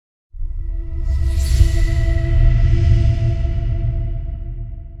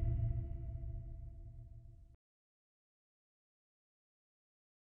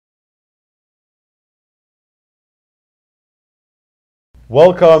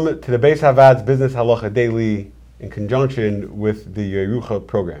Welcome to the Beis Havad's Business Halacha Daily in conjunction with the Yerucha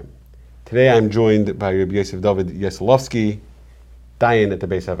program. Today I'm joined by Rabbi Yosef David Yeselovsky, Dayan at the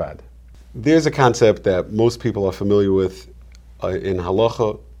Beis Havad. There's a concept that most people are familiar with in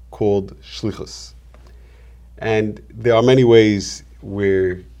Halacha called Shlichus. And there are many ways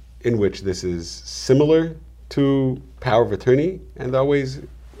in which this is similar to power of attorney, and there are ways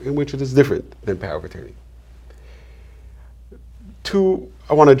in which it is different than power of attorney.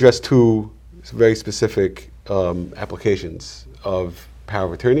 I want to address two very specific applications of power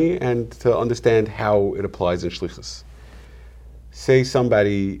of attorney and to understand how it applies in shlichus. Say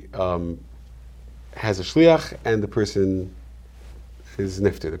somebody has a shliach and the person is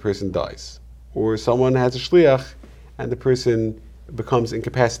nifter, the person dies. Or someone has a shliach and the person becomes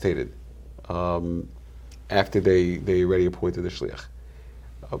incapacitated after they already appointed a shliach.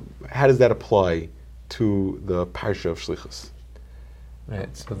 How does that apply to the parsha of shlichus?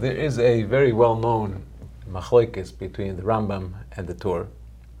 Right, so there is a very well-known machlokes between the Rambam and the Torah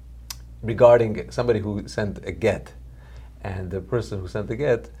regarding somebody who sent a get, and the person who sent the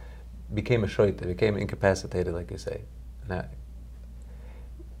get became a shoita, became incapacitated, like you say. Now,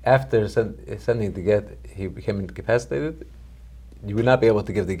 after sending the get, he became incapacitated. You will not be able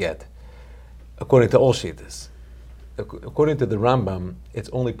to give the get, according to all shittas. According to the Rambam, it's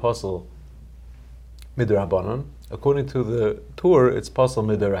only possible midrabanan. According to the Torah, it's possible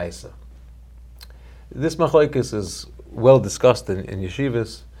midaraisa. This machlokes is well discussed in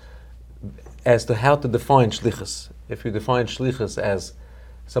yeshivas as to how to define shlichus. If you define shlichus as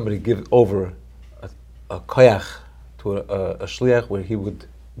somebody give over a koyach to a shliach, where he would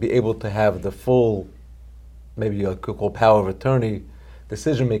be able to have the full, maybe you could call power of attorney,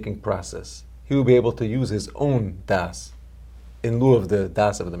 decision-making process. He will be able to use his own das in lieu of the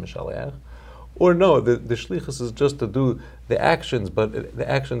das of the Mishaleach. Or no, the shlichus is just to do the actions, but the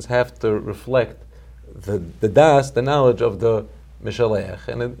actions have to reflect the das, the knowledge of the Mishaleach.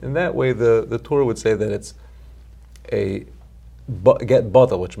 And in that way, the Torah would say that it's a get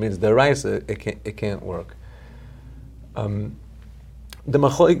bottle, which means the raisa, it can't work. This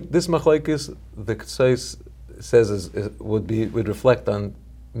machlokes, the Ksais says would reflect on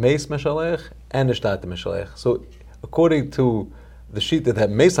meis Mishaleach and nishtat Mishaleach. So according to the shita that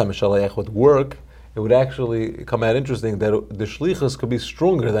meis HaMishaleach would work, it would actually come out interesting that the shlichus could be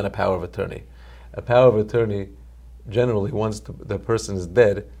stronger than a power of attorney. A power of attorney, generally, once the person is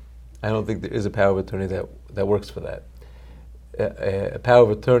dead, I don't think there is a power of attorney that works for that. A power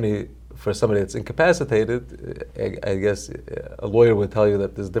of attorney for somebody that's incapacitated, I guess a lawyer would tell you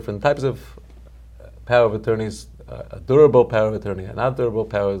that there's different types of power of attorneys, a durable power of attorney, a not durable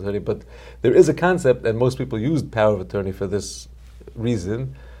power of attorney, but there is a concept, and most people use power of attorney for this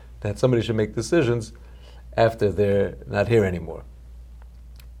reason, that somebody should make decisions after they're not here anymore.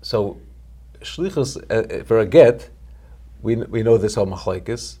 So, shlichus for a get, we know this all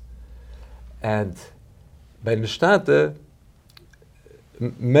machlokes, and by nishtate,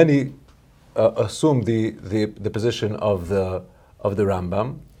 many assume the position of the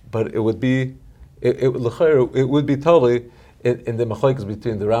Rambam, but it would be totally in the machlokes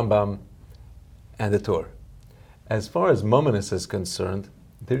between the Rambam and the Torah. As far as Mominus is concerned,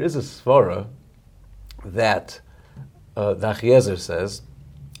 there is a svara that the Achiezer says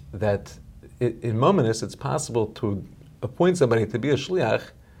that in Mominus it's possible to appoint somebody to be a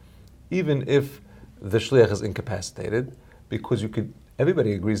shliach even if the shliach is incapacitated, because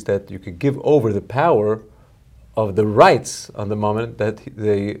everybody agrees that you could give over the power of the rights on the moment that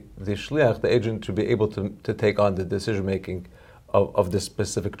the shliach, the agent, should be able to take on the decision making of this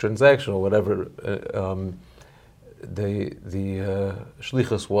specific transaction or whatever the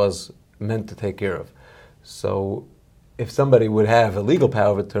shlichus was meant to take care of. So, if somebody would have a legal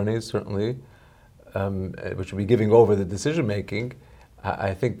power of attorney, certainly, which would be giving over the decision making,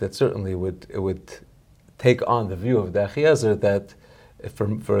 I think that certainly it would take on the view of the Achiezer that for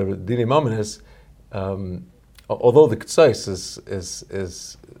Dini Mominus, although the Ksais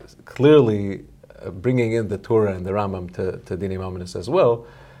is clearly bringing in the Torah and the Rambam to Dini Mominus as well,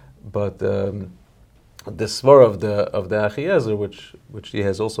 but the svar of the Achiezer, which he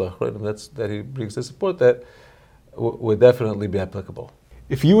has also achronim, that he brings to support that, would definitely be applicable.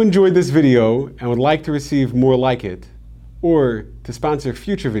 If you enjoyed this video and would like to receive more like it, or to sponsor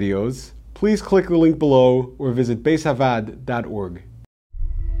future videos, please click the link below or visit beishavad.org.